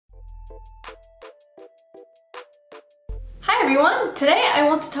everyone! Today I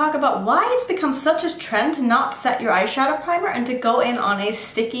want to talk about why it's become such a trend to not set your eyeshadow primer and to go in on a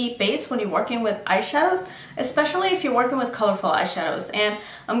sticky base when you're working with eyeshadows, especially if you're working with colorful eyeshadows. And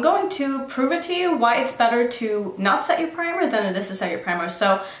I'm going to prove it to you why it's better to not set your primer than it is to set your primer.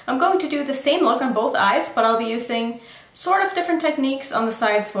 So I'm going to do the same look on both eyes, but I'll be using sort of different techniques on the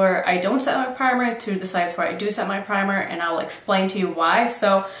sides where I don't set my primer to the sides where I do set my primer, and I'll explain to you why.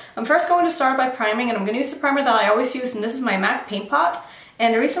 So I'm first going to start by priming, and I'm going to use the primer that I always use, and this is my MAC Paint Pot.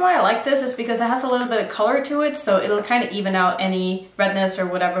 And the reason why I like this is because it has a little bit of color to it, so it'll kind of even out any redness or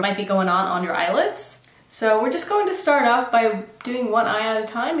whatever might be going on your eyelids. So we're just going to start off by doing one eye at a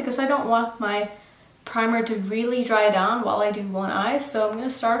time because I don't want my primer to really dry down while I do one eye. So I'm going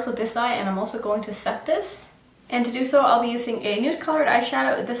to start with this eye, and I'm also going to set this. And to do so, I'll be using a nude colored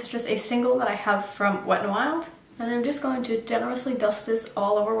eyeshadow. This is just a single that I have from Wet n Wild. And I'm just going to generously dust this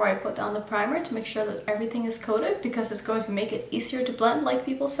all over where I put down the primer to make sure that everything is coated, because it's going to make it easier to blend, like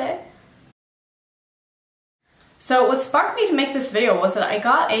people say. So what sparked me to make this video was that I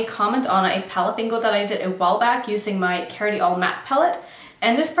got a comment on a palette bingo that I did a while back using my Karity All Matte palette.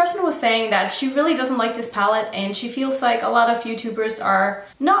 And this person was saying that she really doesn't like this palette, and she feels like a lot of YouTubers are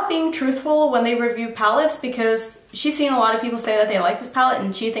not being truthful when they review palettes, because she's seen a lot of people say that they like this palette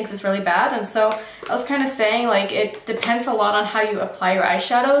and she thinks it's really bad. And so I was kind of saying, like, it depends a lot on how you apply your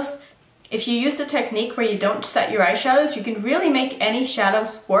eyeshadows. If you use the technique where you don't set your eyeshadows, you can really make any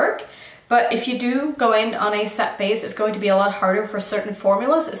shadows work. But if you do go in on a set base, it's going to be a lot harder for certain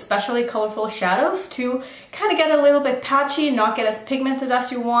formulas, especially colorful shadows, to kind of get a little bit patchy, not get as pigmented as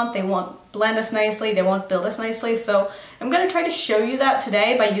you want. They won't blend as nicely, they won't build as nicely. So I'm going to try to show you that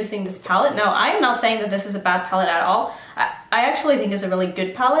today by using this palette. Now, I am not saying that this is a bad palette at all. I actually think it's a really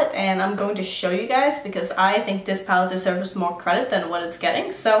good palette, and I'm going to show you guys because I think this palette deserves more credit than what it's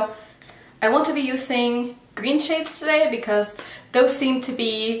getting. So I want to be using green shades today because those seem to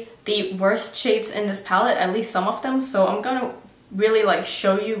be the worst shades in this palette, at least some of them. So I'm gonna really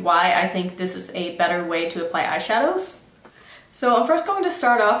show you why I think this is a better way to apply eyeshadows. So I'm first going to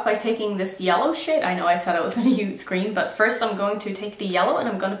start off by taking this yellow shade. I know I said I was going to use green, but first I'm going to take the yellow and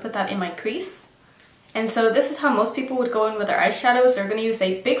I'm going to put that in my crease. And so this is how most people would go in with their eyeshadows. They're going to use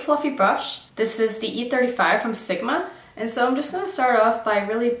a big fluffy brush. This is the E35 from Sigma. And so I'm just going to start off by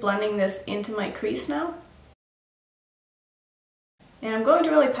really blending this into my crease now. And I'm going to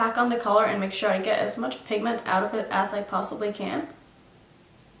really pack on the color and make sure I get as much pigment out of it as I possibly can.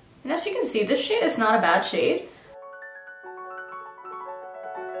 And as you can see, this shade is not a bad shade.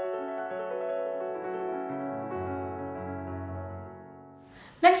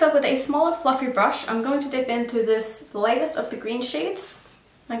 Next up, with a smaller fluffy brush, I'm going to dip into this lightest of the green shades.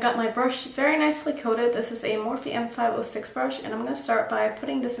 I got my brush very nicely coated. This is a Morphe M506 brush, and I'm going to start by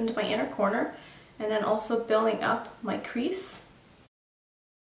putting this into my inner corner and then also building up my crease.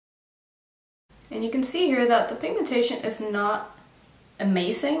 And you can see here that the pigmentation is not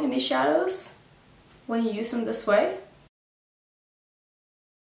amazing in these shadows when you use them this way.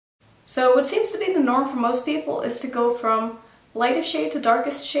 So what seems to be the norm for most people is to go from lightest shade to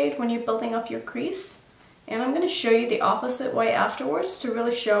darkest shade when you're building up your crease. And I'm going to show you the opposite way afterwards to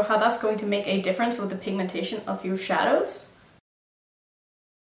really show how that's going to make a difference with the pigmentation of your shadows.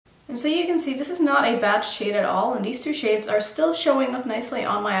 And so you can see this is not a bad shade at all, and these two shades are still showing up nicely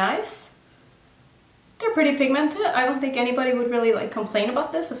on my eyes. They're pretty pigmented. I don't think anybody would really complain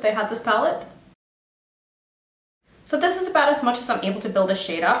about this if they had this palette. So this is about as much as I'm able to build a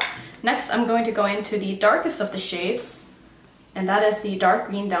shade up. Next, I'm going to go into the darkest of the shades, and that is the dark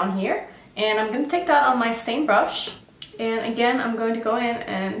green down here. And I'm going to take that on my same brush, and again I'm going to go in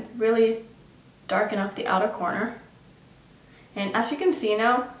and really darken up the outer corner. And as you can see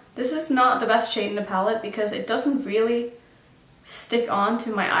now, this is not the best shade in the palette because it doesn't really stick on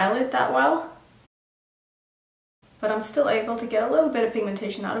to my eyelid that well. But I'm still able to get a little bit of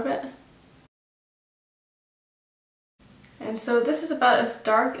pigmentation out of it. And so this is about as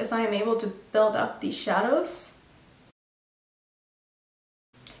dark as I am able to build up these shadows.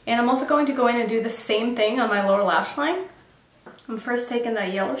 And I'm also going to go in and do the same thing on my lower lash line. I'm first taking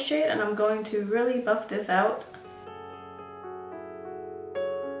that yellow shade and I'm going to really buff this out.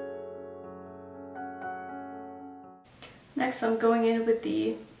 Next, I'm going in with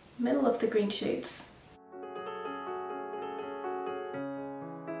the middle of the green shades.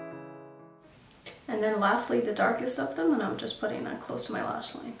 And then lastly, the darkest of them, and I'm just putting that close to my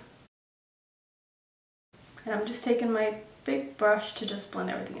lash line. And I'm just taking my big brush to just blend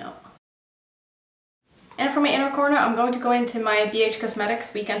everything out. And for my inner corner, I'm going to go into my BH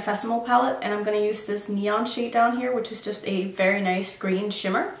Cosmetics Weekend Festival palette, and I'm going to use this neon shade down here, which is just a very nice green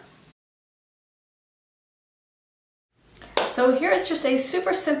shimmer. So here is just a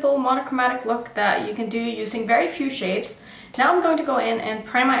super simple monochromatic look that you can do using very few shades. Now I'm going to go in and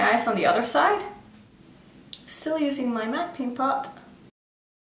prime my eyes on the other side. Still using my MAC paint pot.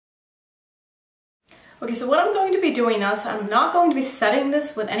 Okay, so what I'm going to be doing now is I'm not going to be setting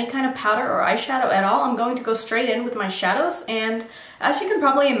this with any kind of powder or eyeshadow at all. I'm going to go straight in with my shadows, and as you can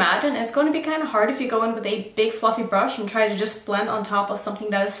probably imagine, it's going to be kind of hard if you go in with a big fluffy brush and try to just blend on top of something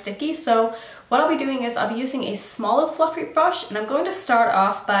that is sticky. So what I'll be doing is I'll be using a smaller fluffy brush, and I'm going to start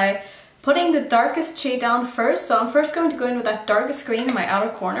off by putting the darkest shade down first. So I'm first going to go in with that darkest green in my outer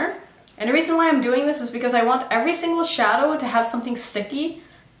corner. And the reason why I'm doing this is because I want every single shadow to have something sticky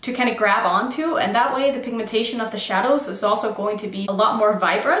to kind of grab onto, and that way the pigmentation of the shadows is also going to be a lot more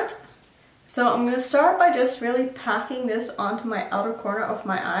vibrant. So I'm going to start by just really packing this onto my outer corner of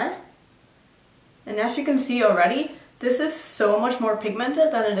my eye. And as you can see already, this is so much more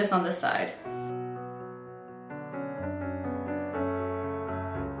pigmented than it is on this side.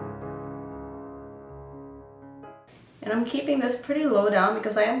 And I'm keeping this pretty low down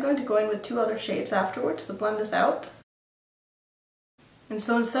because I am going to go in with two other shades afterwards to blend this out. And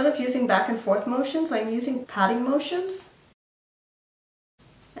so instead of using back and forth motions, I'm using patting motions.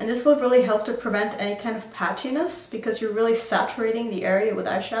 And this will really help to prevent any kind of patchiness because you're really saturating the area with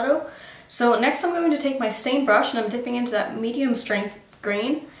eyeshadow. So next I'm going to take my same brush and I'm dipping into that medium strength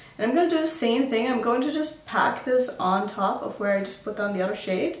green. And I'm going to do the same thing. I'm going to just pack this on top of where I just put down the other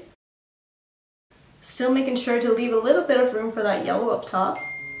shade. Still making sure to leave a little bit of room for that yellow up top.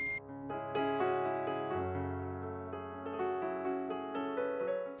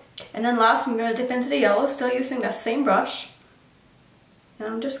 And then last, I'm going to dip into the yellow, still using that same brush. And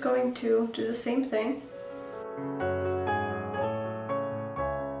I'm just going to do the same thing.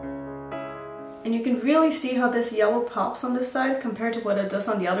 And you can really see how this yellow pops on this side compared to what it does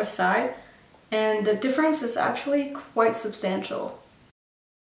on the other side. And the difference is actually quite substantial.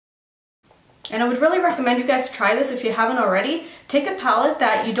 And I would really recommend you guys try this if you haven't already. Take a palette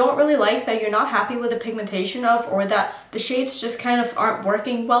that you don't really like, that you're not happy with the pigmentation of, or that the shades just kind of aren't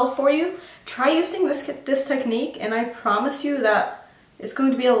working well for you. Try using this technique, and I promise you that it's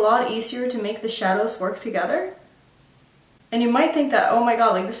going to be a lot easier to make the shadows work together. And you might think that, oh my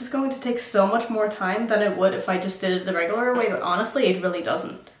god, like this is going to take so much more time than it would if I just did it the regular way, but honestly, it really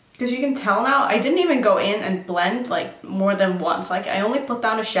doesn't. Because you can tell now, I didn't even go in and blend like more than once. Like I only put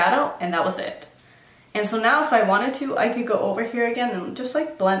down a shadow and that was it. And so now if I wanted to, I could go over here again and just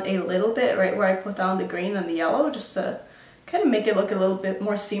like blend a little bit right where I put down the green and the yellow, just to kind of make it look a little bit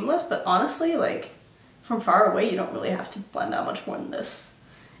more seamless. But honestly, like from far away, you don't really have to blend that much more than this.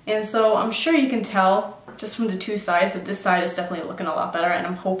 And so I'm sure you can tell just from the two sides that this side is definitely looking a lot better, and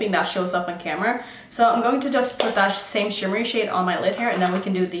I'm hoping that shows up on camera. So I'm going to just put that same shimmery shade on my lid here, and then we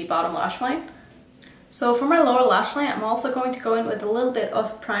can do the bottom lash line. So for my lower lash line, I'm also going to go in with a little bit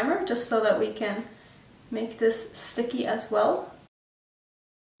of primer just so that we can make this sticky as well.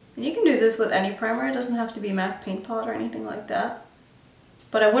 And you can do this with any primer, it doesn't have to be MAC paint pot or anything like that.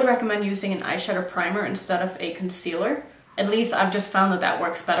 But I would recommend using an eyeshadow primer instead of a concealer. At least I've just found that that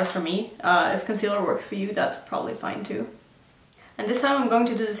works better for me. If concealer works for you, that's probably fine too. And this time I'm going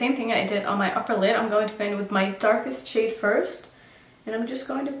to do the same thing I did on my upper lid. I'm going to go in with my darkest shade first. And I'm just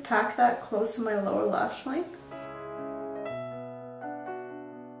going to pack that close to my lower lash line.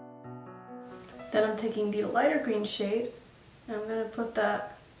 Then I'm taking the lighter green shade and I'm going to put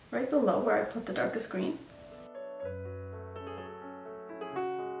that right below where I put the darkest green.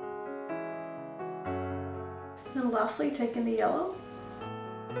 And lastly, taking the yellow.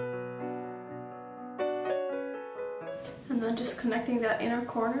 And then just connecting that inner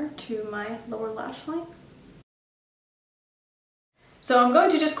corner to my lower lash line. So I'm going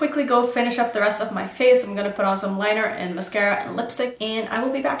to just quickly go finish up the rest of my face. I'm going to put on some liner and mascara and lipstick, and I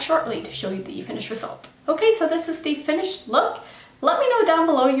will be back shortly to show you the finished result. Okay, so this is the finished look. Let me know down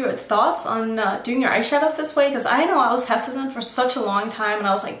below your thoughts on doing your eyeshadows this way, because I know I was hesitant for such a long time and I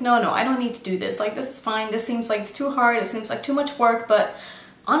was like, no, I don't need to do this. Like, this is fine. This seems like it's too hard. It seems like too much work. But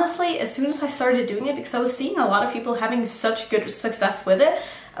honestly, as soon as I started doing it, because I was seeing a lot of people having such good success with it,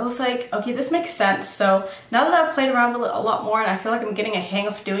 I was like, okay, this makes sense. So now that I've played around with it a lot more and I feel like I'm getting a hang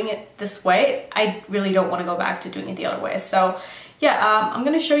of doing it this way, I really don't want to go back to doing it the other way. So yeah, I'm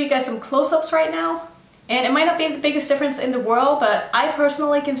going to show you guys some close-ups right now. And it might not be the biggest difference in the world, but I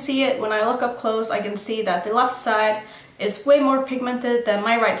personally can see it. When I look up close, I can see that the left side is way more pigmented than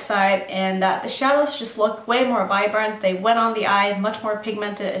my right side, and that the shadows just look way more vibrant. They went on the eye, much more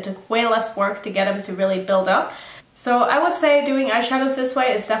pigmented. It took way less work to get them to really build up. So I would say doing eyeshadows this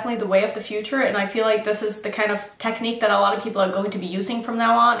way is definitely the way of the future, and I feel like this is the kind of technique that a lot of people are going to be using from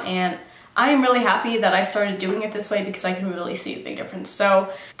now on, and I am really happy that I started doing it this way because I can really see a big difference.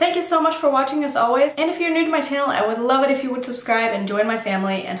 So thank you so much for watching as always. And if you're new to my channel, I would love it if you would subscribe and join my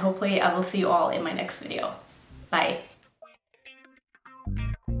family, and hopefully I will see you all in my next video. Bye.